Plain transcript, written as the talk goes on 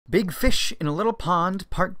Big Fish in a Little Pond,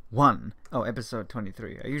 Part 1. Oh, episode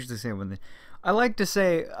 23. I usually say when I like to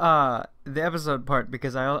say the episode part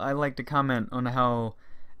because I like to comment on how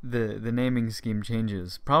the naming scheme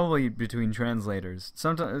changes. Probably between translators.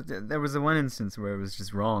 Sometimes there was the one instance where it was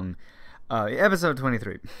just wrong. Episode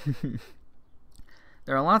 23.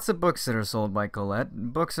 There are lots of books that are sold by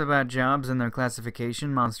Colette. Books about jobs and their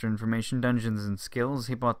classification, monster information, dungeons, and skills.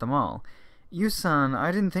 He bought them all. You, son,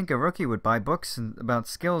 I didn't think a rookie would buy books about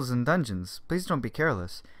skills and dungeons. Please don't be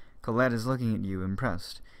careless. Colette is looking at you,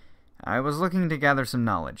 impressed. I was looking to gather some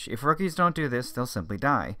knowledge. If rookies don't do this, they'll simply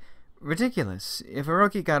die. Ridiculous. If a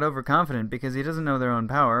rookie got overconfident because he doesn't know their own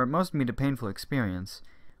power, most meet a painful experience.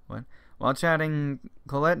 What? While chatting,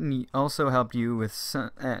 Colette also helped you with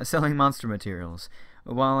selling monster materials,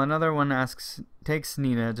 while another one takes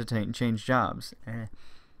Nina to change jobs.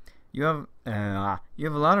 You have a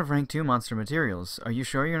lot of rank 2 monster materials. Are you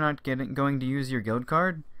sure you're not going to use your guild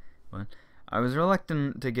card? What? I was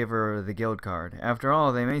reluctant to give her the guild card. After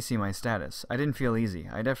all, they may see my status. I didn't feel easy.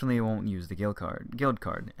 I definitely won't use the guild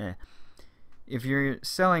card. If you're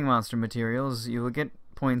selling monster materials, you will get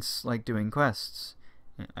points like doing quests.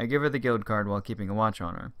 I give her the guild card while keeping a watch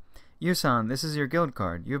on her. Yusan, this is your guild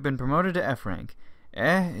card. You have been promoted to F rank.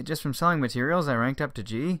 Just from selling materials, I ranked up to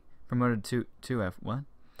G? Promoted to F. What?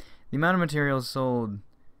 The amount of materials sold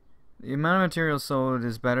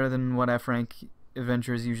is better than what F rank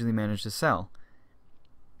adventurers usually manage to sell.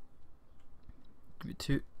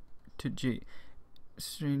 To G.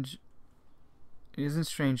 Strange. It isn't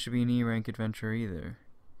strange to be an E rank adventurer either.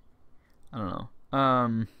 I don't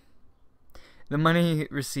know. The money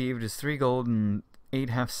received is 3 gold and 8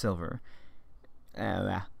 half silver.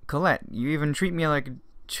 Colette, you even treat a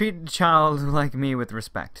child like me with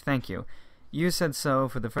respect. Thank you. You said so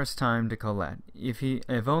for the first time to Colette. If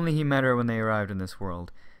only he met her when they arrived in this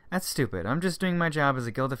world. That's stupid. I'm just doing my job as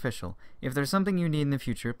a guild official. If there's something you need in the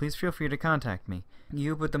future, please feel free to contact me.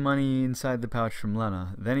 You put the money inside the pouch from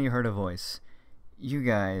Lena. Then he heard a voice. You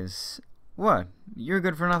guys... What? You're a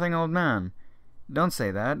good-for-nothing old man. Don't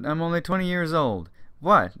say that. I'm only 20 years old.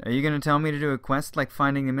 What? Are you going to tell me to do a quest like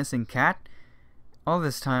finding the missing cat? All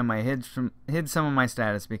this time I hid some of my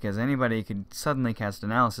status because anybody could suddenly cast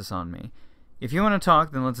analysis on me. If you want to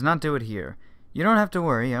talk, then let's not do it here. You don't have to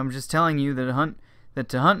worry. I'm just telling you that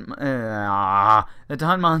to hunt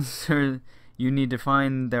monsters, you need to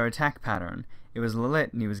find their attack pattern. It was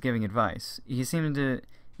Lilith, and he was giving advice. It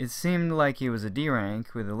seemed like he was a D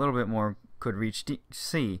rank with a little bit more could reach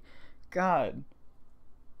C. God.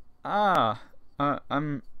 I don't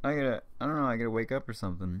know. I gotta wake up or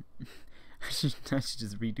something. I should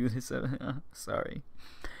just redo this. Sorry.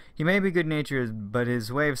 He may be good-natured, but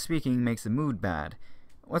his way of speaking makes the mood bad.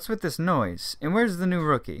 What's with this noise? And where's the new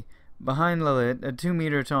rookie? Behind Lilith, a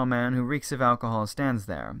 2-meter-tall man who reeks of alcohol stands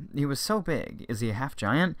there. He was so big. Is he a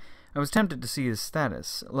half-giant? I was tempted to see his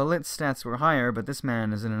status. Lilith's stats were higher, but this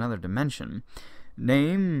man is in another dimension.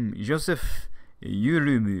 Name, Joseph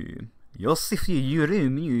Yurumu. Joseph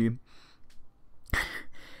Yurumu.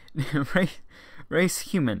 Race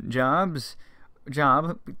human. Jobs,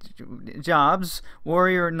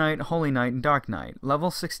 Warrior Knight, Holy Knight, and Dark Knight. Level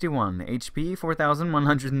 61. HP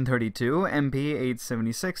 4132. MP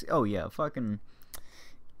 876. Oh yeah, fucking...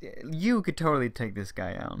 You could totally take this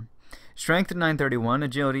guy out. Strength 931,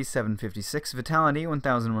 Agility 756, Vitality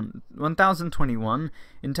 1021,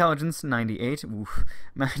 Intelligence 98, oof,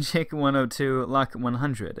 Magic 102, Luck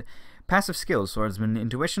 100. Passive skills, Swordsman,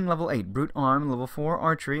 Intuition level 8, Brute Arm level 4,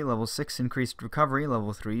 Archery level 6, Increased Recovery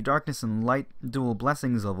level 3, Darkness and Light Dual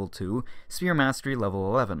Blessings level 2, Spear Mastery level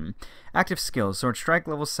 11. Active skills, Sword Strike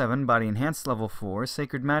level 7, Body Enhanced level 4,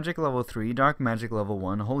 Sacred Magic level 3, Dark Magic level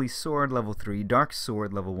 1, Holy Sword level 3, Dark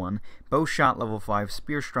Sword level 1, Bow Shot level 5,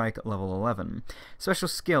 Spear Strike level 11. Special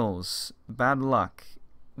skills, Bad Luck,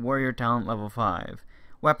 Warrior Talent level 5.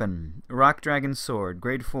 Weapon, Rock Dragon Sword,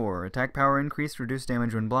 Grade 4, attack power increased, reduced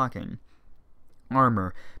damage when blocking.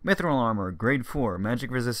 Armor, Mithril Armor, Grade 4,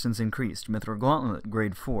 magic resistance increased. Mithril Gauntlet,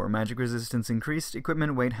 Grade 4, magic resistance increased,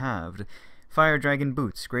 equipment weight halved. Fire Dragon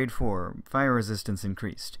Boots, Grade 4, fire resistance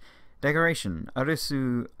increased. Decoration,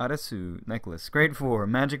 Arasu Necklace, Grade 4,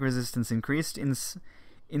 magic resistance increased,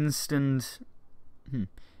 instant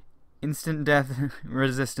death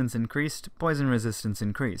resistance increased, poison resistance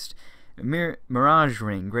increased. Mirage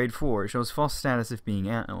Ring, Grade 4, shows false status if being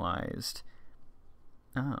analyzed.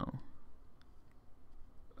 Oh.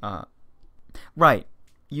 Right.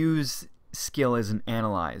 Use skill isn't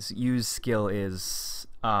analyze. Use skill is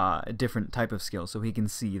a different type of skill, so he can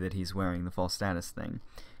see that he's wearing the false status thing.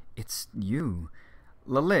 It's you.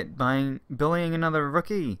 Lilith, bullying another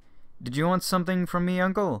rookie. Did you want something from me,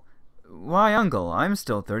 uncle? Why, uncle, I'm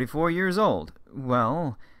still 34 years old.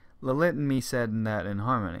 Well, Lilith and me said that in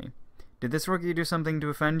harmony. Did this rookie do something to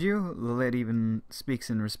offend you? Lilith even speaks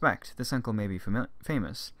in respect. This uncle may be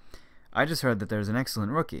famous. I just heard that there's an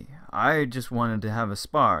excellent rookie. I just wanted to have a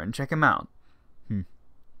spar and check him out.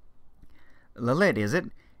 Lilith, is it?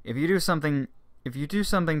 If you do something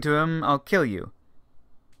to him, I'll kill you.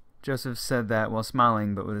 Joseph said that while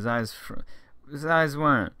smiling, but with his eyes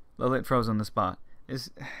weren't. Lilith froze on the spot.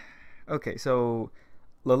 Okay, so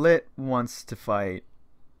Lilith wants to fight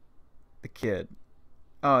the kid.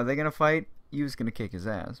 Oh, are they gonna fight? Yu's gonna kick his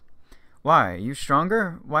ass. Why? Are you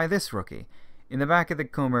stronger? Why this rookie? In the back of the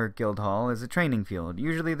Comer Guild Hall is a training field.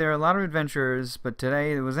 Usually there are a lot of adventurers, but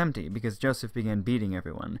today it was empty because Joseph began beating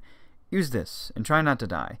everyone. Use this, and try not to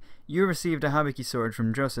die. You received a Habiki sword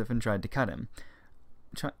from Joseph and tried to cut him.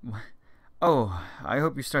 Oh, I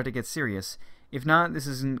hope you start to get serious. If not, this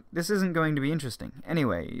isn't going to be interesting.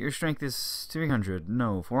 Anyway, your strength is 300.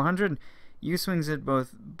 No, 400? You swings it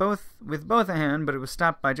with both a hand, but it was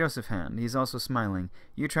stopped by Joseph's hand. He's also smiling.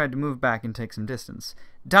 You tried to move back and take some distance.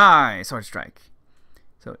 Die! Sword strike.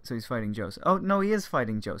 So he's fighting Joseph. Oh, no, he is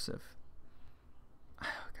fighting Joseph.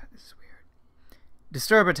 Oh, God, this is weird.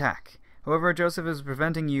 Disturb attack. However, Joseph is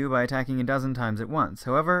preventing you by attacking a dozen times at once.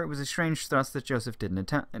 However, it was a strange thrust that Joseph didn't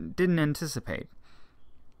anticipate.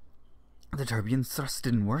 The turbine thrust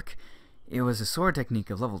didn't work. It was a sword technique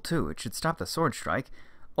of level 2. It should stop the sword strike.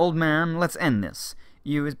 Old man, let's end this.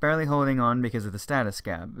 Yu is barely holding on because of the status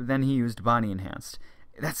gap. Then he used body enhanced.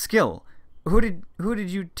 That's skill. Who did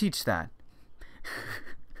you teach that?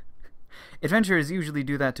 Adventurers usually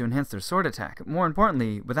do that to enhance their sword attack. More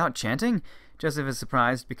importantly, without chanting? Joseph is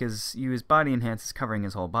surprised because Yu's body enhance is covering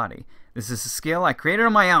his whole body. This is a skill I created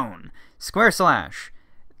on my own. Square slash.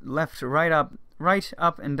 Left, right up,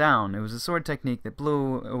 and down. It was a sword technique that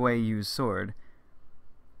blew away Yu's sword.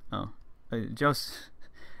 Oh. Joseph...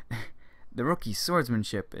 The rookie's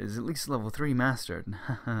swordsmanship is at least level 3 mastered.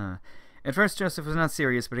 At first, Joseph was not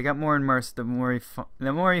serious, but he got more immersed the more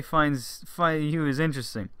he finds Yu is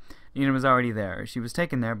interesting. Nina was already there. She was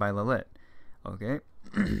taken there by Lilith. Okay.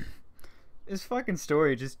 This fucking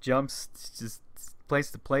story just jumps just place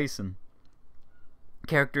to place and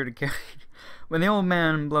character to character. When the old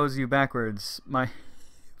man blows you backwards,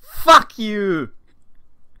 fuck you!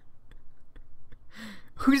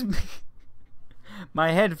 Who's...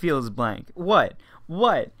 My head feels blank. What?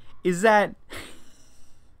 What? Is that...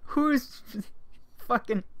 Who's...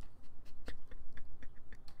 fucking...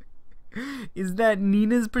 Is that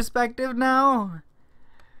Nina's perspective now?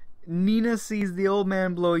 Nina sees the old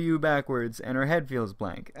man blow you backwards and her head feels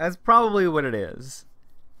blank. That's probably what it is.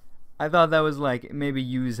 I thought that was like, maybe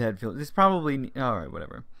Yu's head feels... It's probably... Alright,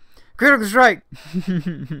 whatever. Critical strike!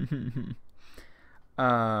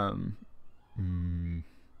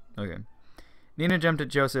 Okay. Nina jumped at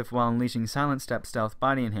Joseph while unleashing Silent Step Stealth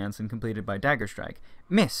Body Enhance and completed by Dagger Strike.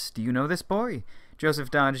 Miss, do you know this boy? Joseph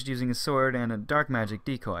dodged using a sword and a dark magic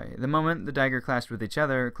decoy. The moment the dagger clashed with each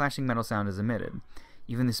other, clashing metal sound is emitted.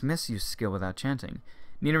 Even this miss used skill without chanting.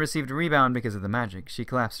 Nina received a rebound because of the magic. She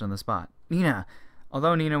collapsed on the spot. Nina!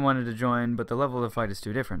 Although Nina wanted to join, but the level of the fight is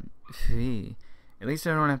too different. Fee. At least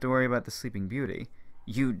I don't have to worry about the Sleeping Beauty.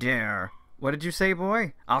 You dare! What did you say,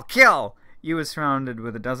 boy? I'll kill! Yu is surrounded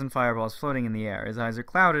with a dozen fireballs floating in the air. His eyes are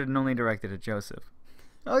clouded and only directed at Joseph.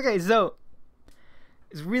 Okay, so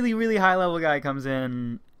this really, really high-level guy comes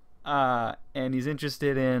in, and he's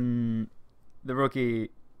interested in the rookie.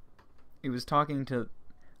 He was talking to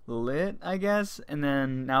Lit, I guess, and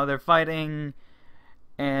then now they're fighting,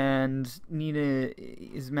 and Nina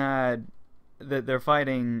is mad that they're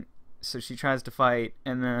fighting, so she tries to fight,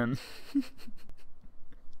 and then...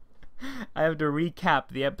 I have to recap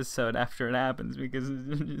the episode after it happens because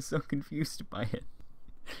I'm just so confused by it.